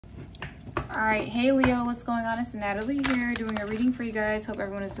All right, hey Leo, what's going on? It's Natalie here doing a reading for you guys. Hope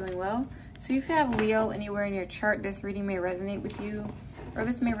everyone is doing well. So if you have Leo anywhere in your chart, this reading may resonate with you, or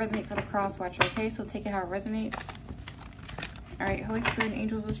this may resonate for the cross watcher, okay? So take it how it resonates. All right, Holy Spirit and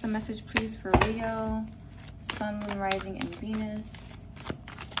angels, what's the message, please, for Leo, Sun, Moon, Rising, and Venus?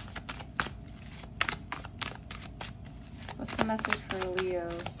 What's the message for Leo,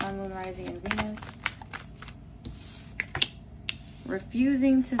 Sun, Moon, Rising, and Venus?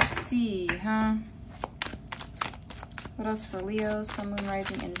 Refusing to see, huh? What else for Leo, Sun, Moon,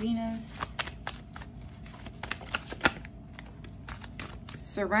 Rising, and Venus?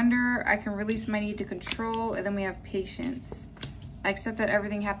 Surrender, I can release my need to control, and then we have patience. I accept that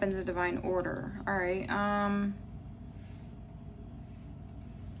everything happens in divine order. All right,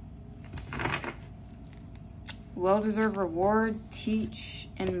 well-deserved reward, teach,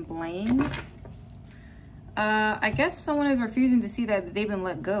 and blame. I guess someone is refusing to see that they've been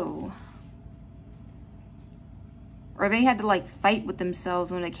let go. Or they had to like fight with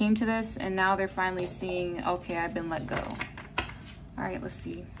themselves when it came to this, and now they're finally seeing, okay, I've been let go. All right, let's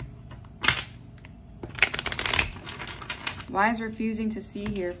see. Why is refusing to see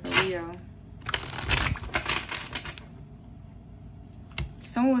here for Leo?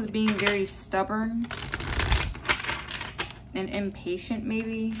 Someone was being very stubborn and impatient,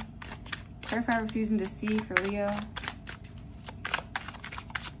 maybe. Clarify refusing to see for Leo.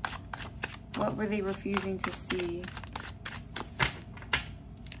 What were they refusing to see?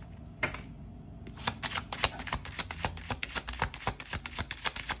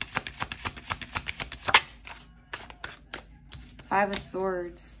 Five of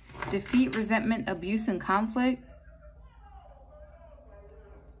Swords. Defeat, resentment, abuse, and conflict.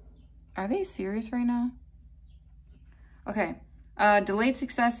 Are they serious right now? Okay. Delayed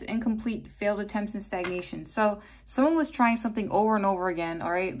success, incomplete, failed attempts, and stagnation. So someone was trying something over and over again,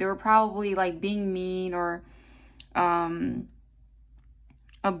 all right? They were probably like being mean or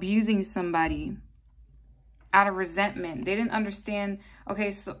abusing somebody out of resentment. They didn't understand. Okay,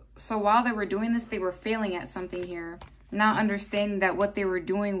 so while they were doing this, they were failing at something here. Not understanding that what they were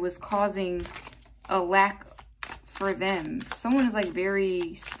doing was causing a lack for them. Someone is like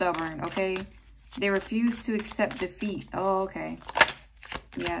very stubborn, okay? They refuse to accept defeat. Oh, okay.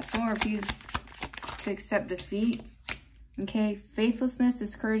 Yeah, someone refused to accept defeat. Okay, faithlessness,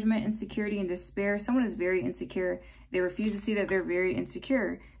 discouragement, insecurity, and despair. Someone is very insecure. They refuse to see that they're very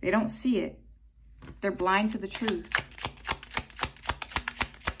insecure. They don't see it. They're blind to the truth.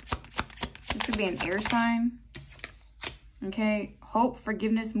 This could be an air sign. Okay, hope,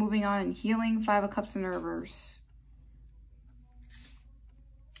 forgiveness, moving on, and healing. Five of Cups in the reverse.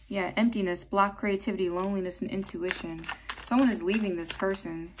 Yeah, emptiness, block creativity, loneliness, and intuition. Someone is leaving this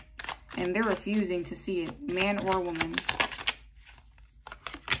person, and they're refusing to see it, man or woman.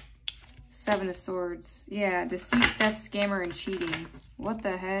 Seven of Swords. Yeah, deceit, theft, scammer, and cheating. What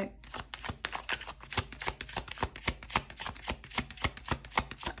the heck?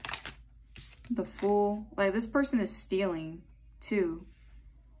 The Fool. Like, this person is stealing, too.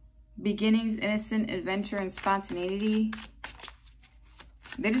 Beginnings, innocent, adventure, and spontaneity.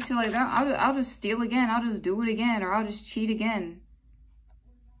 They just feel like, I'll just steal again. I'll just do it again. Or I'll just cheat again.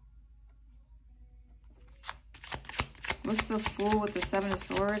 What's the Fool with the Seven of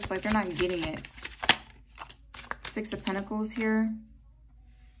Swords? Like, they're not getting it. Six of Pentacles here.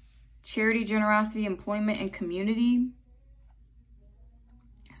 Charity, generosity, employment, and community.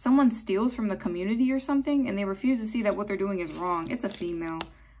 Someone steals from the community or something, and they refuse to see that what they're doing is wrong. It's a female.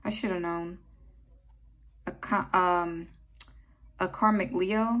 I should have known. A karmic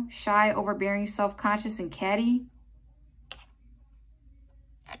Leo, shy, overbearing, self-conscious, and catty.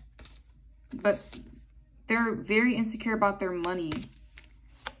 But they're very insecure about their money.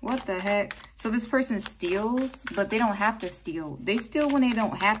 What the heck? So this person steals, but they don't have to steal. They steal when they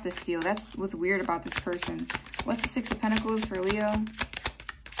don't have to steal. That's what's weird about this person. What's the Six of Pentacles for Leo?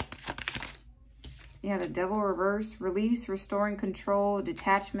 Yeah, the Devil reverse. Release, restoring control,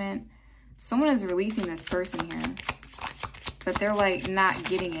 detachment. Someone is releasing this person here. But they're like not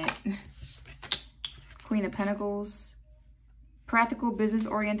getting it. Queen of Pentacles. Practical,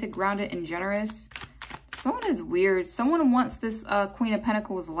 business-oriented, grounded, and generous. Someone is weird. Someone wants this Queen of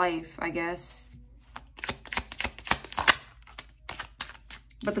Pentacles life, I guess.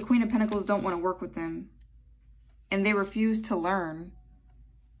 But the Queen of Pentacles don't want to work with them. And they refuse to learn.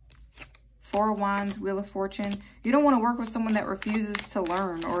 Four of Wands, Wheel of Fortune. You don't want to work with someone that refuses to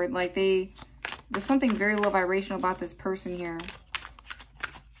learn. Or like there's something very low vibrational about this person here.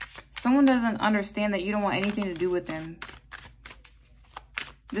 Someone doesn't understand that you don't want anything to do with them.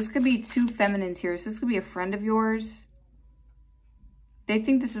 This could be two feminines here. So this could be a friend of yours. They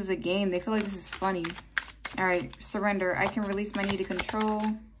think this is a game. They feel like this is funny. All right, surrender. I can release my need to control.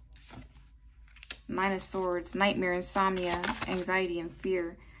 Nine of Swords, nightmare, insomnia, anxiety, and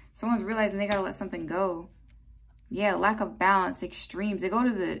fear. Someone's realizing they gotta let something go. Yeah, lack of balance, extremes. They go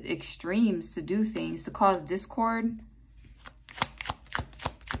to the extremes to do things, to cause discord.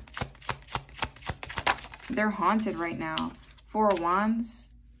 They're haunted right now. Four of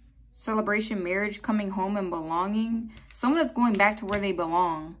Wands, celebration, marriage, coming home and belonging. Someone is going back to where they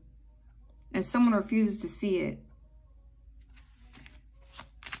belong. And someone refuses to see it.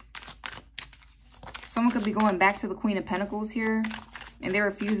 Someone could be going back to the Queen of Pentacles here. And they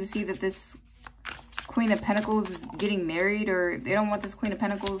refuse to see that this Queen of Pentacles is getting married. Or they don't want this Queen of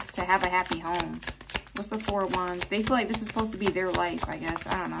Pentacles to have a happy home. What's the Four of Wands? They feel like this is supposed to be their life, I guess.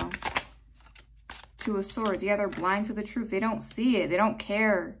 I don't know. Two of Swords. Yeah, they're blind to the truth. They don't see it. They don't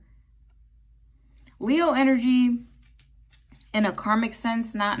care. Leo energy, in a karmic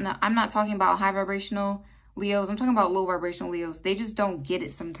sense, I'm not talking about high vibrational Leos. I'm talking about low vibrational Leos. They just don't get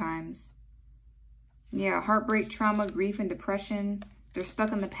it sometimes. Yeah, heartbreak, trauma, grief, and depression. They're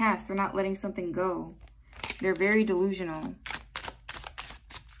stuck in the past. They're not letting something go. They're very delusional.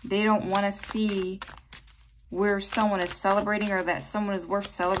 They don't want to see where someone is celebrating or that someone is worth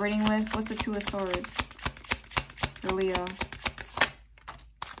celebrating with. What's the Two of Swords for Leo?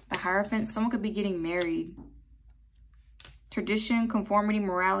 The Hierophant. Someone could be getting married. Tradition, conformity,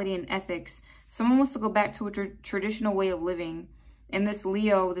 morality, and ethics. Someone wants to go back to a traditional way of living. And this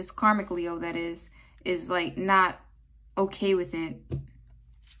Leo, this karmic Leo that is like not okay with it.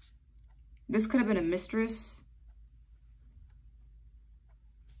 This could have been a mistress.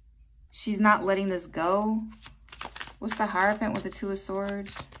 She's not letting this go. What's the Hierophant with the Two of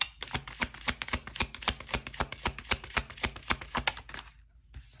Swords?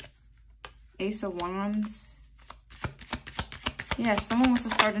 Ace of Wands. Yeah, someone wants to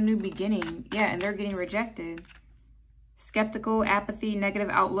start a new beginning. Yeah, and they're getting rejected. Skeptical, apathy, negative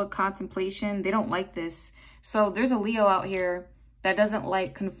outlook, contemplation. They don't like this. So there's a Leo out here that doesn't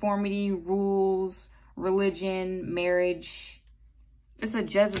like conformity, rules, religion, marriage. It's a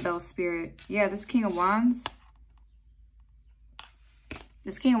Jezebel spirit. Yeah, this King of Wands.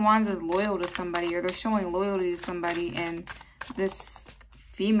 This King of Wands is loyal to somebody, or they're showing loyalty to somebody, and this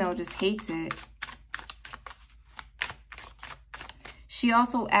female just hates it. She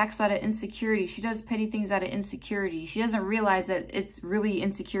also acts out of insecurity. She does petty things out of insecurity. She doesn't realize that it's really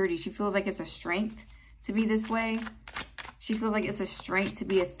insecurity. She feels like it's a strength to be this way. She feels like it's a strength to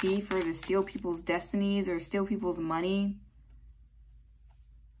be a thief or to steal people's destinies or steal people's money.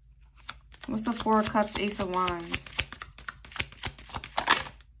 What's the Four of Cups, Ace of Wands?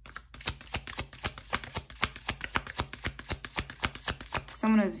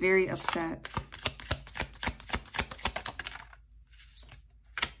 Someone is very upset.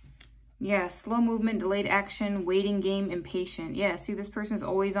 Yeah, slow movement, delayed action, waiting game, impatient. Yeah, see, this person is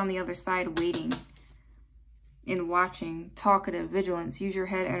always on the other side waiting and watching. Talkative, vigilance, use your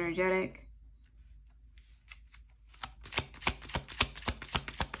head, energetic.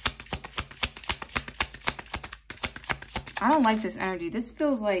 I don't like this energy. This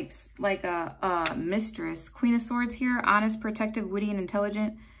feels like a mistress. Queen of Swords here, honest, protective, witty, and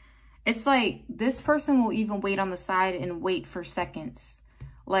intelligent. It's like this person will even wait on the side and wait for seconds.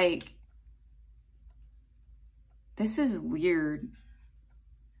 Like, this is weird.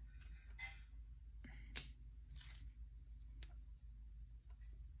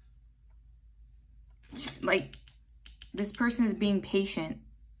 Like, this person is being patient.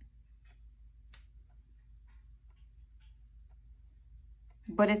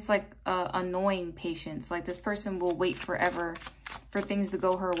 But it's like annoying patience. Like, this person will wait forever for things to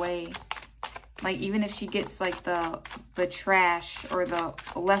go her way. Like, even if she gets like the trash or the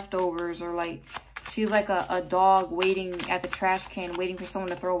leftovers, or like she's like a dog waiting at the trash can, waiting for someone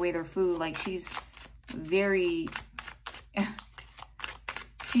to throw away their food. Like, she's very,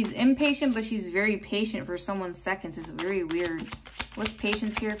 she's impatient, but she's very patient for someone's seconds. It's very weird. What's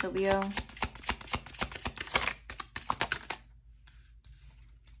patience here for Leo?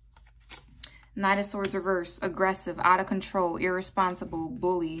 Knight of Swords reverse, aggressive, out of control, irresponsible,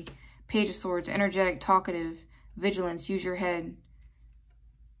 bully. Page of Swords, energetic, talkative, vigilance, use your head.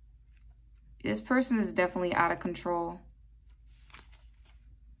 This person is definitely out of control.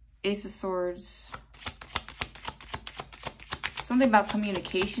 Ace of Swords. Something about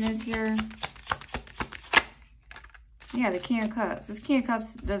communication is here. Yeah, the King of Cups. This King of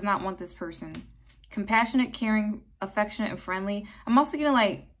Cups does not want this person. Compassionate, caring, affectionate, and friendly. I'm also getting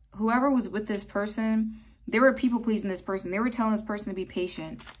like, whoever was with this person, they were people-pleasing this person. They were telling this person to be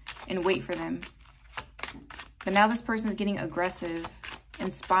patient and wait for them. But now this person is getting aggressive.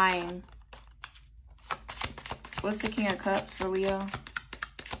 and spying. What's the King of Cups for Leo?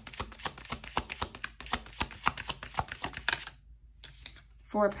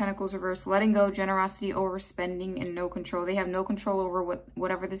 Four of Pentacles reversed. Letting go, generosity, overspending, and no control. They have no control over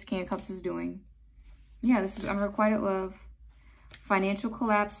whatever this King of Cups is doing. Yeah, this is unrequited love. Financial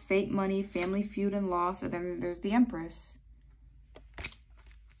collapse, fake money, family feud and loss. And then there's the Empress.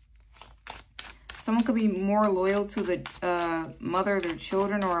 Someone could be more loyal to the mother of their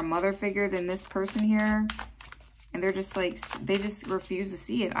children or a mother figure than this person here. And they're just like, they just refuse to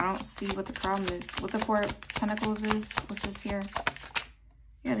see it. I don't see what the problem is. What the Four of Pentacles is. What's this here?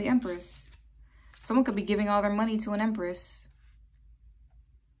 Yeah, the Empress. Someone could be giving all their money to an Empress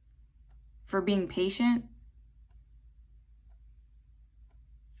for being patient.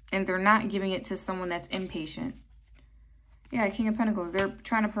 And they're not giving it to someone that's impatient. Yeah, King of Pentacles. They're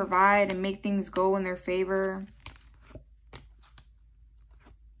trying to provide and make things go in their favor.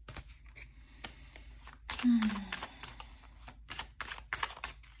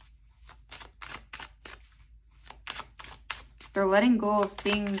 They're letting go of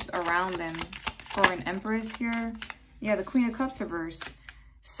things around them. For an Empress here. Yeah, the Queen of Cups reverse.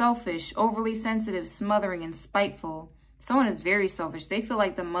 Selfish, overly sensitive, smothering, and spiteful. Someone is very selfish. They feel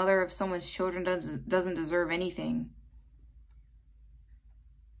like the mother of someone's children doesn't deserve anything.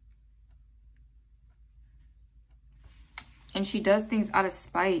 And she does things out of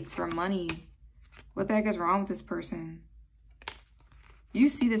spite for money. What the heck is wrong with this person? You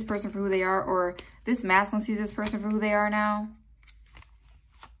see this person for who they are, or this masculine sees this person for who they are now.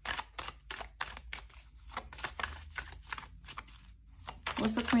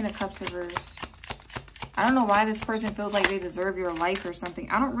 What's the Queen of Cups reverse? I don't know why this person feels like they deserve your life or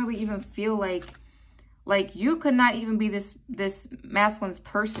something. I don't really even feel like you could not even be this masculine's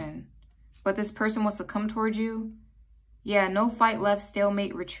person. But this person wants to come towards you. Yeah, no fight left,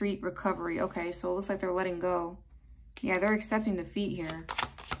 stalemate, retreat, recovery. Okay, so it looks like they're letting go. Yeah, they're accepting defeat here.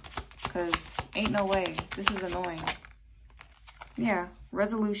 Because ain't no way. This is annoying. Yeah,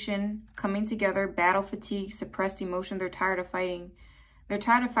 resolution, coming together, battle fatigue, suppressed emotion. They're tired of fighting. They're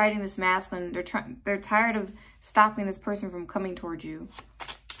tired of fighting this masculine. They're tired of stopping this person from coming towards you.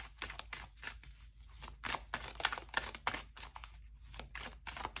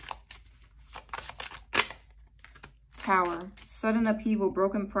 Tower. Sudden upheaval,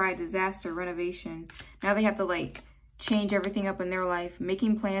 broken pride, disaster, renovation. Now they have to like change everything up in their life.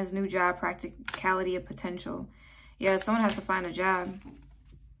 Making plans, new job, practicality of potential. Yeah, someone has to find a job.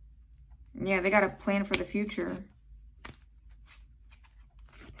 Yeah, they got to plan for the future.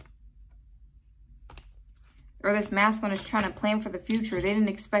 Or this masculine is trying to plan for the future. They didn't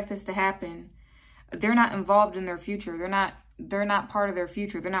expect this to happen. They're not involved in their future. They're not part of their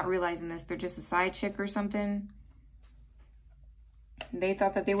future. They're not realizing this. They're just a side chick or something. They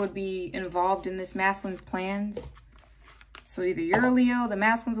thought that they would be involved in this masculine's plans. So either you're a Leo, the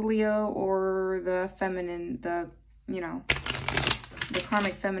masculine's a Leo, or the feminine, the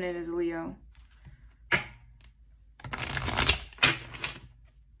karmic feminine is a Leo.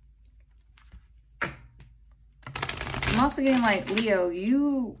 I'm also getting like, Leo,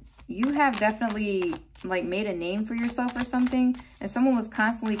 you have definitely like made a name for yourself or something, and someone was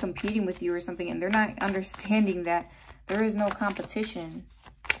constantly competing with you or something, and they're not understanding that there is no competition.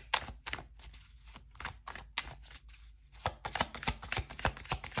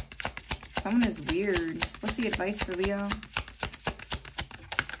 Someone is weird. What's the advice for Leo?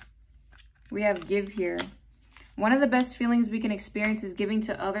 We have give here. One of the best feelings we can experience is giving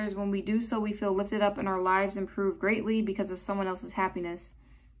to others. When we do so, we feel lifted up and our lives improve greatly because of someone else's happiness.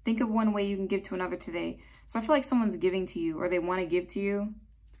 Think of one way you can give to another today. So I feel like someone's giving to you, or they want to give to you,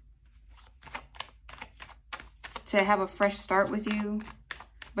 to have a fresh start with you.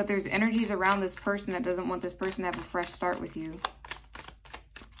 But there's energies around this person that doesn't want this person to have a fresh start with you.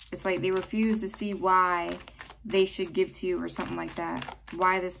 It's like they refuse to see why they should give to you or something like that.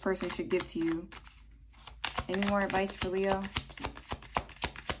 Why this person should give to you. Any more advice for Leo?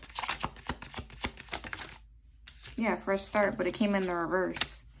 Yeah, fresh start, but it came in the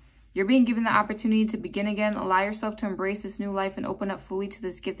reverse. You're being given the opportunity to begin again. Allow yourself to embrace this new life and open up fully to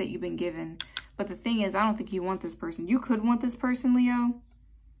this gift that you've been given. But the thing is, I don't think you want this person. You could want this person, Leo.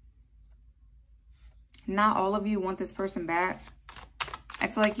 Not all of you want this person back. I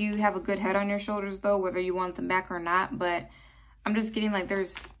feel like you have a good head on your shoulders, though, whether you want them back or not. But I'm just getting like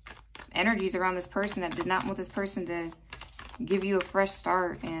there's energies around this person that did not want this person to give you a fresh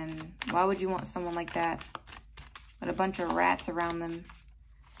start. And why would you want someone like that with a bunch of rats around them?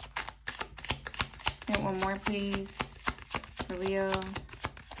 Get one more, please, for Leo.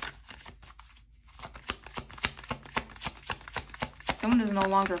 Someone is no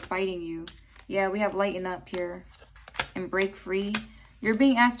longer fighting you. Yeah, we have lighten up here and break free. You're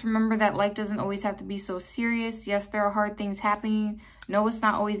being asked to remember that life doesn't always have to be so serious. Yes, there are hard things happening. No, it's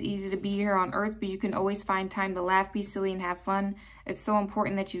not always easy to be here on earth, but you can always find time to laugh, be silly, and have fun. It's so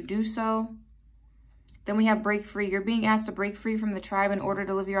important that you do so. Then we have break free. You're being asked to break free from the tribe in order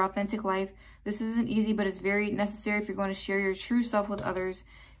to live your authentic life. This isn't easy, but it's very necessary if you're going to share your true self with others.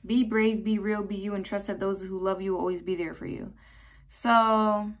 Be brave, be real, be you, and trust that those who love you will always be there for you. So,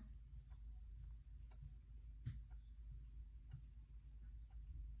 I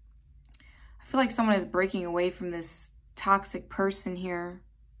feel like someone is breaking away from this toxic person here.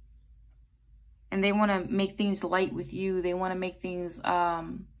 And they want to make things light with you. They want to make things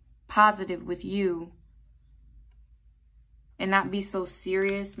positive with you. And not be so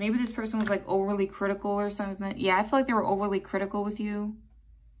serious. Maybe this person was like overly critical or something. Yeah, I feel like they were overly critical with you.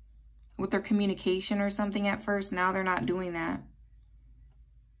 With their communication or something at first. Now they're not doing that.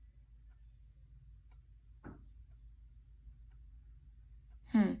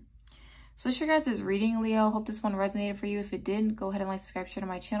 So that's your guys' reading, Leo. Hope this one resonated for you. If it did, go ahead and like, subscribe, share to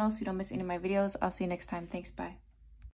my channel so you don't miss any of my videos. I'll see you next time. Thanks. Bye.